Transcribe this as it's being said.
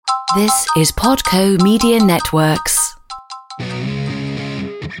This is Podco Media Networks.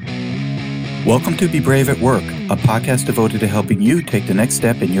 Welcome to Be Brave at Work, a podcast devoted to helping you take the next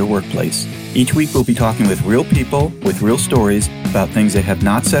step in your workplace. Each week we'll be talking with real people with real stories about things they have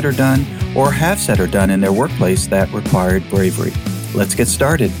not said or done, or have said or done in their workplace that required bravery. Let's get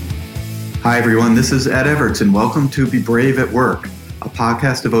started. Hi everyone, this is Ed Everts, and welcome to Be Brave at Work, a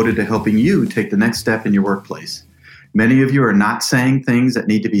podcast devoted to helping you take the next step in your workplace. Many of you are not saying things that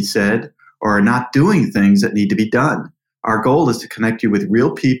need to be said, or are not doing things that need to be done. Our goal is to connect you with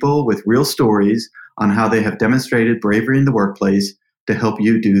real people with real stories on how they have demonstrated bravery in the workplace to help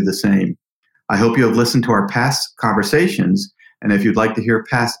you do the same. I hope you have listened to our past conversations, and if you'd like to hear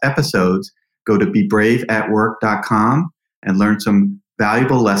past episodes, go to bebraveatwork.com and learn some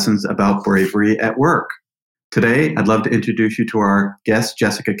valuable lessons about bravery at work. Today, I'd love to introduce you to our guest,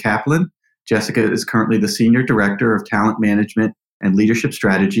 Jessica Kaplan. Jessica is currently the Senior Director of Talent Management and Leadership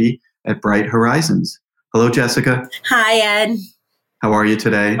Strategy at Bright Horizons. Hello, Jessica. Hi, Ed. How are you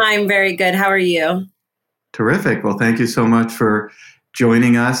today? I'm very good. How are you? Terrific. Well, thank you so much for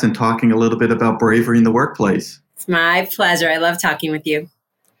joining us and talking a little bit about bravery in the workplace. It's my pleasure. I love talking with you.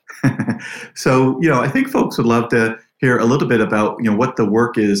 So, I think folks would love to hear a little bit about, what the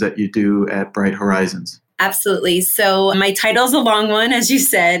work is that you do at Bright Horizons. Absolutely. So my title's a long one, as you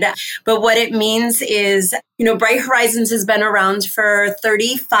said, but what it means is, Bright Horizons has been around for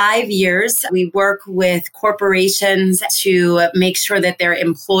 35 years. We work with corporations to make sure that their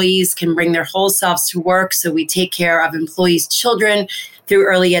employees can bring their whole selves to work. So we take care of employees' children through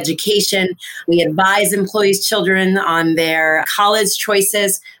early education. We advise employees' children on their college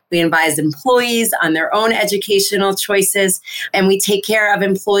choices. We advise employees on their own educational choices, and we take care of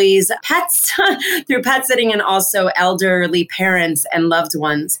employees' pets through pet sitting and also elderly parents and loved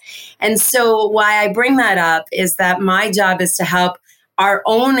ones. And so why I bring that up is that my job is to help our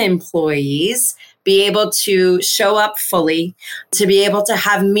own employees be able to show up fully, to be able to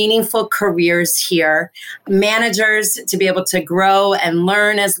have meaningful careers here, managers to be able to grow and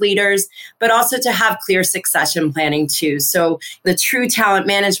learn as leaders, but also to have clear succession planning too. So the true talent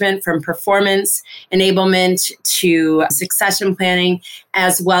management from performance, enablement to succession planning,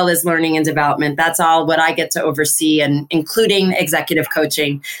 as well as learning and development. That's all what I get to oversee, and including executive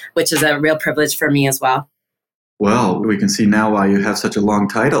coaching, which is a real privilege for me as well. Well, we can see now why you have such a long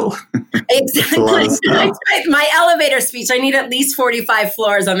title. Exactly. My elevator speech, I need at least 45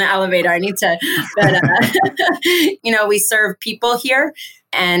 floors on the elevator. I need to, but, we serve people here.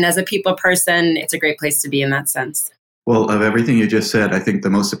 And as a people person, it's a great place to be in that sense. Well, of everything you just said, I think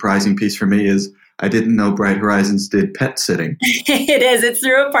the most surprising piece for me is I didn't know Bright Horizons did pet sitting. It is. It's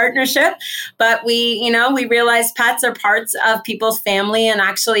through a partnership, but we realize pets are parts of people's family, and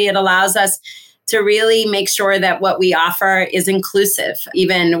actually it allows us to really make sure that what we offer is inclusive.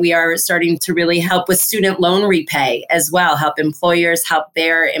 Even we are starting to really help with student loan repay as well, help employers help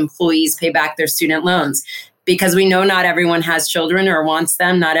their employees pay back their student loans. Because we know not everyone has children or wants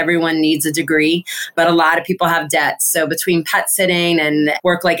them, not everyone needs a degree, but a lot of people have debt. So between pet sitting and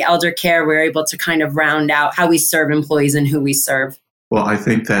work like elder care, we're able to kind of round out how we serve employees and who we serve. Well, I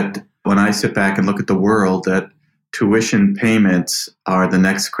think that when I sit back and look at the world, that tuition payments are the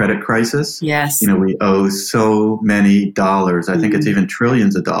next credit crisis. Yes. We owe so many dollars. I think it's even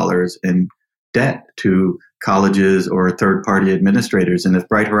trillions of dollars in debt to colleges or third-party administrators. And if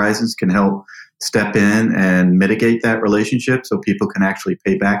Bright Horizons can help step in and mitigate that relationship so people can actually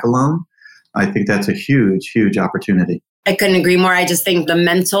pay back a loan, I think that's a huge, huge opportunity. I couldn't agree more. I just think the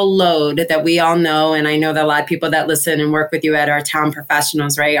mental load that we all know, and I know that a lot of people that listen and work with you at our talent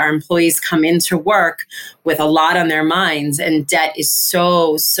professionals, right? Our employees come into work with a lot on their minds, and debt is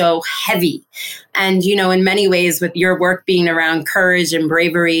so, so heavy. And, in many ways with your work being around courage and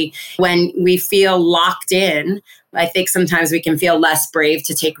bravery, when we feel locked in, I think sometimes we can feel less brave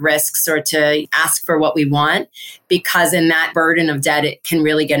to take risks or to ask for what we want, because in that burden of debt, it can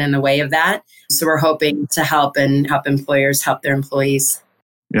really get in the way of that. So we're hoping to help employers help their employees.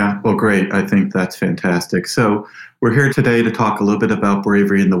 Yeah, well, great. I think that's fantastic. So we're here today to talk a little bit about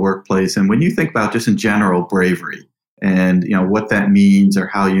bravery in the workplace. And when you think about just in general bravery and, what that means or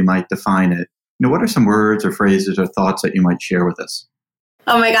how you might define it, what are some words or phrases or thoughts that you might share with us?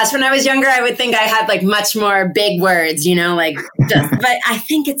 Oh my gosh, when I was younger, I would think I had much more big words, but I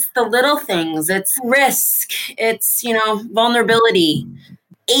think it's the little things. It's risk. It's, vulnerability,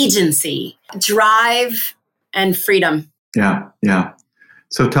 agency, drive, and freedom. Yeah.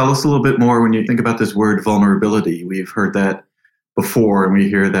 So tell us a little bit more when you think about this word vulnerability. We've heard that before, and we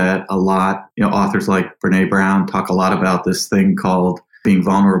hear that a lot. Authors like Brené Brown talk a lot about this thing called being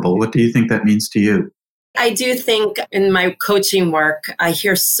vulnerable. What do you think that means to you? I do think in my coaching work, I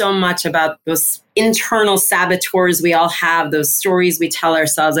hear so much about those internal saboteurs we all have, those stories we tell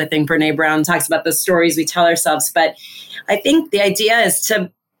ourselves. I think Brene Brown talks about the stories we tell ourselves. But I think the idea is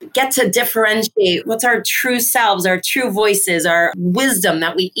to get to differentiate what's our true selves, our true voices, our wisdom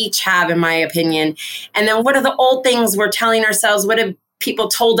that we each have, in my opinion. And then what are the old things we're telling ourselves? What have people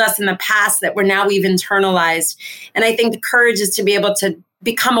told us in the past that we've internalized? And I think the courage is to be able to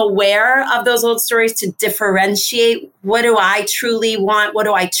become aware of those old stories, to differentiate what do I truly want, what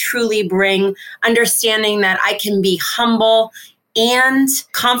do I truly bring, understanding that I can be humble and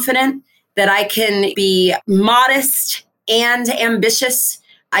confident, that I can be modest and ambitious.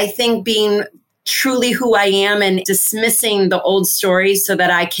 I think being truly who I am and dismissing the old stories so that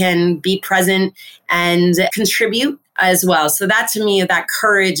I can be present and contribute as well. So that, to me, that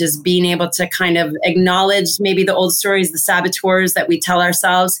courage is being able to kind of acknowledge maybe the old stories, the saboteurs that we tell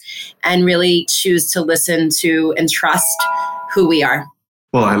ourselves, and really choose to listen to and trust who we are.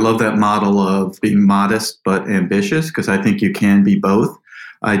 Well, I love that model of being modest but ambitious, because I think you can be both.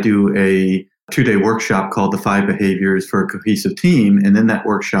 I do a 2-day workshop called The 5 Behaviors for a Cohesive Team. And in that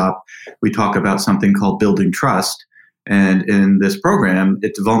workshop, we talk about something called building trust. And in this program,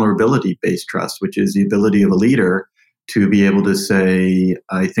 it's vulnerability-based trust, which is the ability of a leader to be able to say,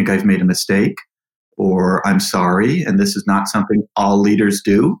 I think I've made a mistake, or I'm sorry, and this is not something all leaders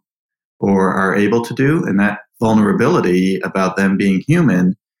do or are able to do. And that vulnerability about them being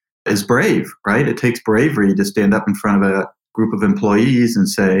human is brave, right? It takes bravery to stand up in front of a group of employees and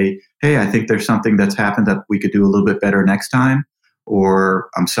say, hey, I think there's something that's happened that we could do a little bit better next time, or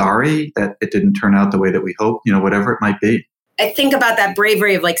I'm sorry that it didn't turn out the way that we hoped, whatever it might be. I think about that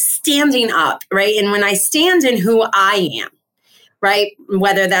bravery of like standing up, right? And when I stand in who I am, right?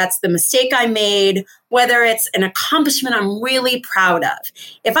 Whether that's the mistake I made, whether it's an accomplishment I'm really proud of.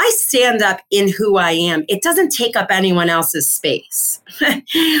 If I stand up in who I am, it doesn't take up anyone else's space,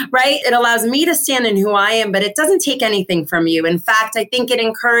 right? It allows me to stand in who I am, but it doesn't take anything from you. In fact, I think it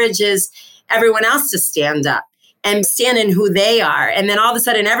encourages everyone else to stand up and stand in who they are. And then all of a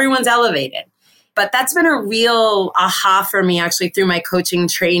sudden, everyone's elevated. But that's been a real aha for me, actually, through my coaching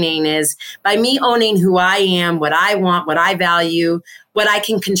training, is by me owning who I am, what I want, what I value, what I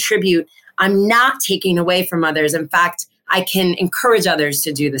can contribute, I'm not taking away from others. In fact, I can encourage others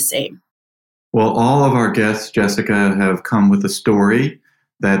to do the same. Well, all of our guests, Jessica, have come with a story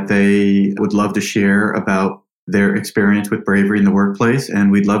that they would love to share about their experience with bravery in the workplace, and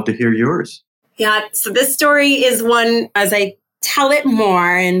we'd love to hear yours. Yeah, so this story is one, as I tell it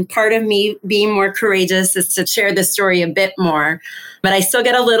more, and part of me being more courageous is to share the story a bit more, but I still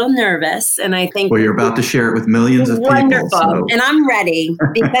get a little nervous. And I think, well, you're about to share it with millions of people. Wonderful. So. And I'm ready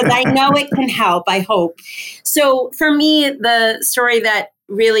because I know it can help, I hope. So for me, the story that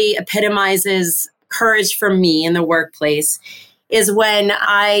really epitomizes courage for me in the workplace is when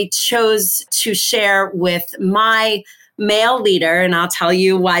I chose to share with my male leader, and I'll tell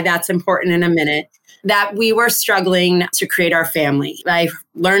you why that's important in a minute, that we were struggling to create our family. I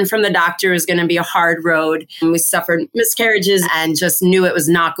learned from the doctor it was going to be a hard road. We suffered miscarriages and just knew it was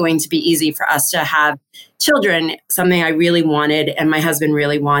not going to be easy for us to have children, something I really wanted and my husband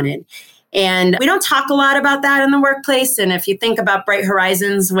really wanted. And we don't talk a lot about that in the workplace. And if you think about Bright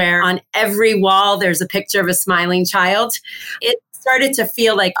Horizons, where on every wall there's a picture of a smiling child, it started to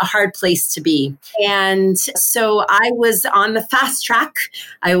feel like a hard place to be. And so I was on the fast track.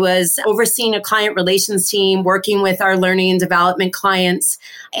 I was overseeing a client relations team, working with our learning and development clients.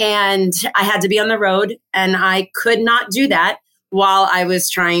 And I had to be on the road, and I could not do that while I was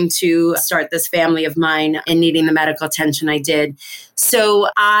trying to start this family of mine and needing the medical attention I did. So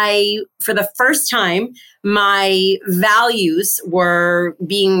for the first time, my values were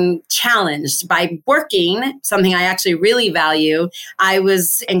being challenged by working, something I actually really value. I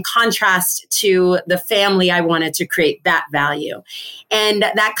was in contrast to the family I wanted to create that value. And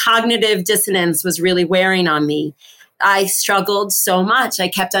that cognitive dissonance was really wearing on me. I struggled so much. I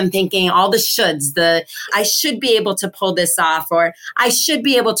kept on thinking all the shoulds, I should be able to pull this off, or I should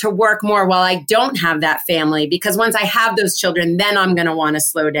be able to work more while I don't have that family, because once I have those children, then I'm going to want to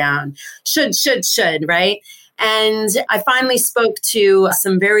slow down. Should, right? And I finally spoke to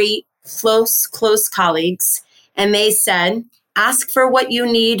some very close colleagues, and they said, ask for what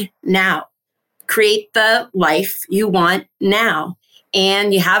you need now. Create the life you want now.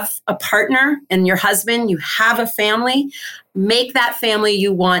 And you have a partner and your husband, you have a family, make that family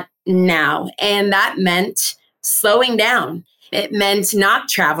you want now. And that meant slowing down. It meant not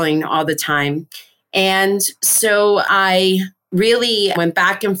traveling all the time. And so I really went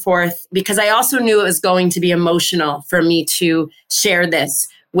back and forth because I also knew it was going to be emotional for me to share this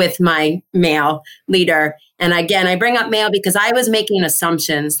with my male leader. And again, I bring up male because I was making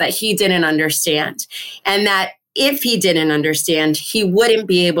assumptions that he didn't understand, and that if he didn't understand, he wouldn't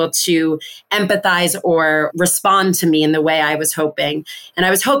be able to empathize or respond to me in the way I was hoping. And I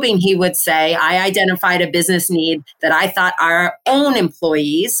was hoping he would say, I identified a business need that I thought our own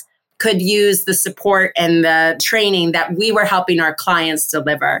employees could use the support and the training that we were helping our clients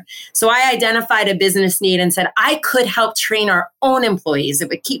deliver. So I identified a business need and said, I could help train our own employees. It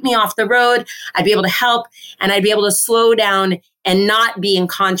would keep me off the road. I'd be able to help, and I'd be able to slow down and not be in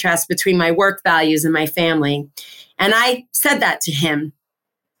contrast between my work values and my family. And I said that to him.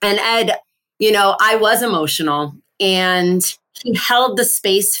 And Ed, I was emotional, and he held the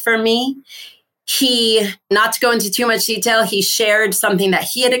space for me. He, not to go into too much detail, he shared something that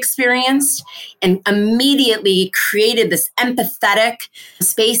he had experienced and immediately created this empathetic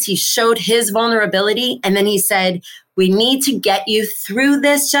space. He showed his vulnerability. And then he said, we need to get you through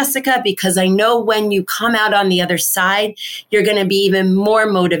this, Jessica, because I know when you come out on the other side, you're going to be even more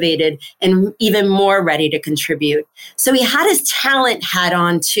motivated and even more ready to contribute. So he had his talent hat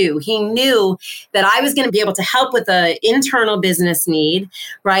on too. He knew that I was going to be able to help with an internal business need,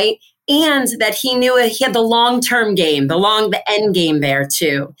 right? And that he knew he had the long-term game, the end game there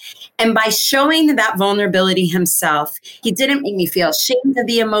too. And by showing that vulnerability himself, he didn't make me feel ashamed of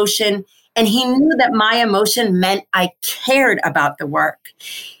the emotion. And he knew that my emotion meant I cared about the work.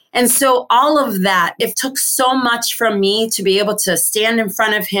 And so all of that, it took so much from me to be able to stand in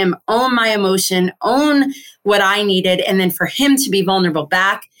front of him, own my emotion, own what I needed, and then for him to be vulnerable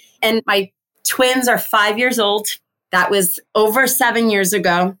back. And my twins are 5 years old. That was over 7 years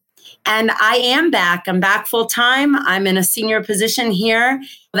ago. And I am back. I'm back full time. I'm in a senior position here.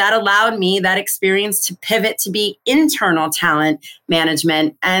 That allowed me, that experience, to pivot to be internal talent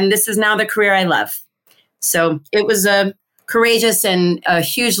management. And this is now the career I love. So it was a courageous and a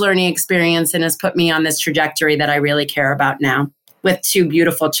huge learning experience, and has put me on this trajectory that I really care about now with 2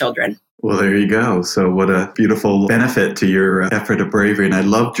 beautiful children. Well, there you go. So what a beautiful benefit to your effort of bravery. And I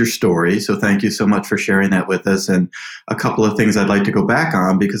loved your story. So thank you so much for sharing that with us. And a couple of things I'd like to go back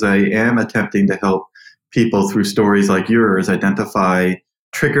on, because I am attempting to help people through stories like yours identify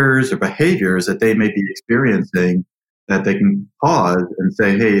triggers or behaviors that they may be experiencing, that they can pause and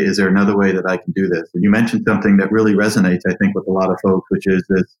say, hey, is there another way that I can do this? And you mentioned something that really resonates, I think, with a lot of folks, which is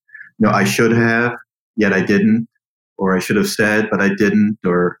this, I should have, yet I didn't. Or I should have said, but I didn't.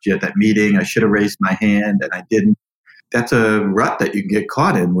 Or at that meeting, I should have raised my hand and I didn't. That's a rut that you can get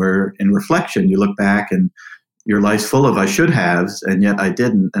caught in, where in reflection, you look back and your life's full of I should haves, and yet I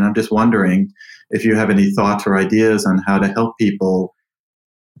didn't. And I'm just wondering if you have any thoughts or ideas on how to help people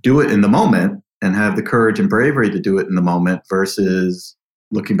do it in the moment and have the courage and bravery to do it in the moment versus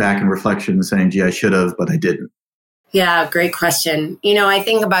looking back in reflection and saying, gee, I should have, but I didn't. Yeah, great question. I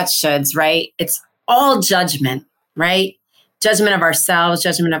think about shoulds, right? It's all judgment. Right? Judgment of ourselves,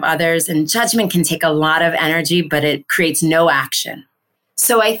 judgment of others, and judgment can take a lot of energy, but it creates no action.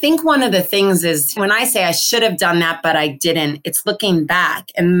 So I think one of the things is when I say I should have done that, but I didn't, it's looking back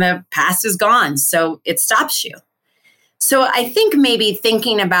and the past is gone. So it stops you. So I think maybe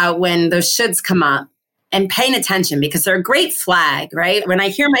thinking about when those shoulds come up and paying attention, because they're a great flag, right? When I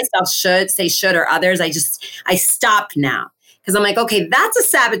hear myself say should or others, I stop now. Because I'm like, okay, that's a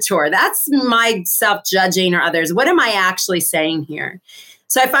saboteur. That's my self-judging or others. What am I actually saying here?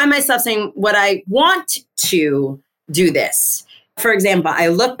 So I find myself saying, what I want to do this. For example, I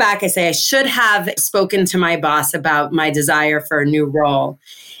look back, I say, I should have spoken to my boss about my desire for a new role.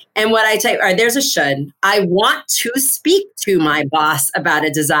 And what I say, all right, there's a should. I want to speak to my boss about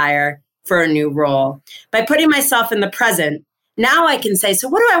a desire for a new role. By putting myself in the present, now I can say, so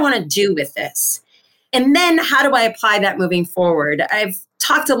what do I want to do with this? And then how do I apply that moving forward? I've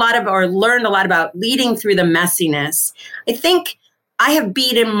talked a lot about or learned a lot about leading through the messiness. I think I have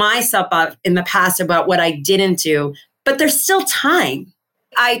beaten myself up in the past about what I didn't do, but there's still time.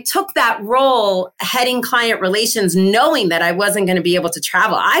 I took that role heading client relations knowing that I wasn't going to be able to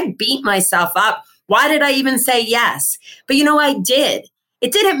travel. I beat myself up. Why did I even say yes? But I did.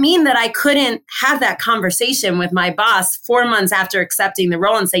 It didn't mean that I couldn't have that conversation with my boss 4 months after accepting the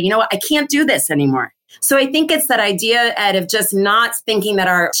role and say, I can't do this anymore. So I think it's that idea, Ed, of just not thinking that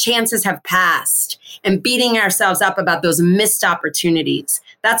our chances have passed and beating ourselves up about those missed opportunities.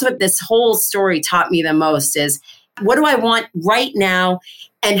 That's what this whole story taught me the most is, what do I want right now?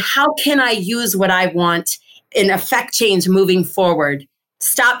 And how can I use what I want and affect change moving forward?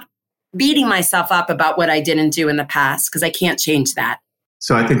 Stop beating myself up about what I didn't do in the past, because I can't change that.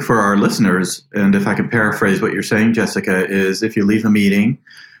 So I think for our listeners, and if I can paraphrase what you're saying, Jessica, is if you leave a meeting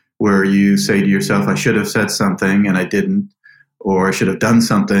where you say to yourself, I should have said something and I didn't, or I should have done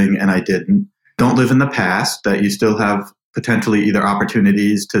something and I didn't. Don't live in the past, that you still have potentially either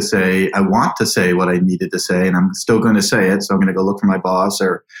opportunities to say, I want to say what I needed to say, and I'm still going to say it. So I'm going to go look for my boss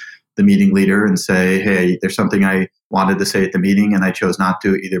or the meeting leader and say, hey, there's something I wanted to say at the meeting and I chose not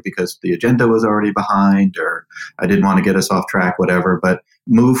to, either because the agenda was already behind or I didn't want to get us off track, whatever. But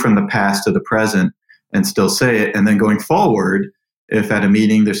move from the past to the present and still say it. And then going forward, if at a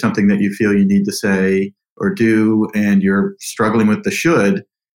meeting there's something that you feel you need to say or do and you're struggling with the should,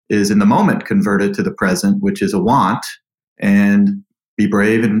 is in the moment convert it to the present, which is a want, and be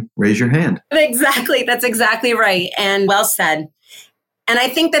brave and raise your hand. Exactly. That's exactly right. And well said. And I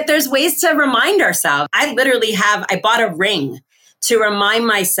think that there's ways to remind ourselves. I bought a ring to remind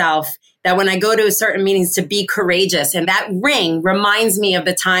myself that when I go to certain meetings to be courageous. And that ring reminds me of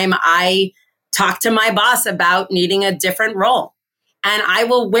the time I talked to my boss about needing a different role. And I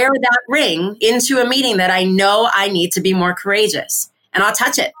will wear that ring into a meeting that I know I need to be more courageous. And I'll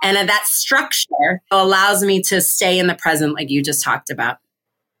touch it. And that structure allows me to stay in the present, like you just talked about.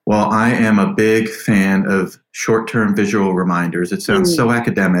 Well, I am a big fan of short-term visual reminders. It sounds so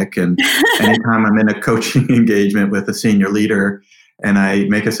academic. And anytime I'm in a coaching engagement with a senior leader and I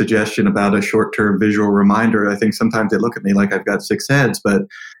make a suggestion about a short-term visual reminder, I think sometimes they look at me like I've got 6 heads. But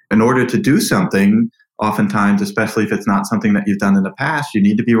in order to do something, oftentimes, especially if it's not something that you've done in the past, you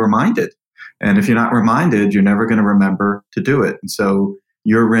need to be reminded. And if you're not reminded, you're never going to remember to do it. And so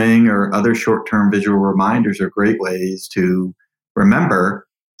your ring or other short-term visual reminders are great ways to remember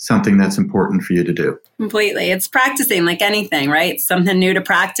something that's important for you to do. Completely. It's practicing like anything, right? Something new to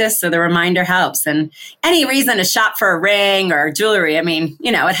practice. So the reminder helps. And any reason to shop for a ring or jewelry, I mean,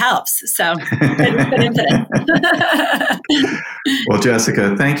 it helps. So good into it. Well,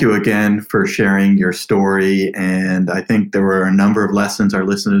 Jessica, thank you again for sharing your story. And I think there were a number of lessons our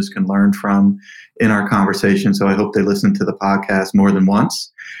listeners can learn from in our conversation. So I hope they listen to the podcast more than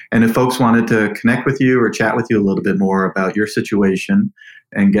once. And if folks wanted to connect with you or chat with you a little bit more about your situation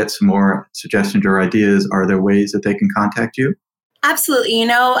and get some more suggestions or ideas, are there ways that they can contact you? Absolutely.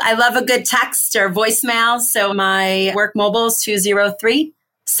 I love a good text or voicemail. So my work mobile is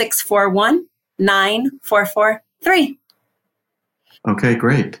 203-641-9443. Okay,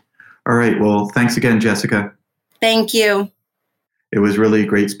 great. All right. Well, thanks again, Jessica. Thank you. It was really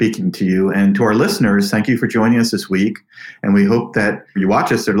great speaking to you. And to our listeners, thank you for joining us this week. And we hope that you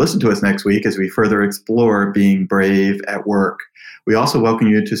watch us or listen to us next week as we further explore being brave at work. We also welcome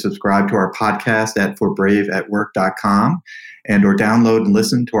you to subscribe to our podcast at forbraveatwork.com and or download and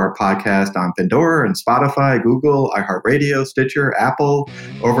listen to our podcast on Pandora and Spotify, Google, iHeartRadio, Stitcher, Apple,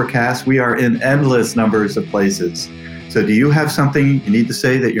 Overcast. We are in endless numbers of places. So do you have something you need to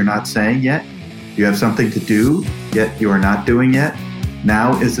say that you're not saying yet? Do you have something to do, yet you are not doing yet?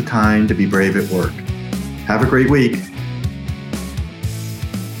 Now is the time to be brave at work. Have a great week.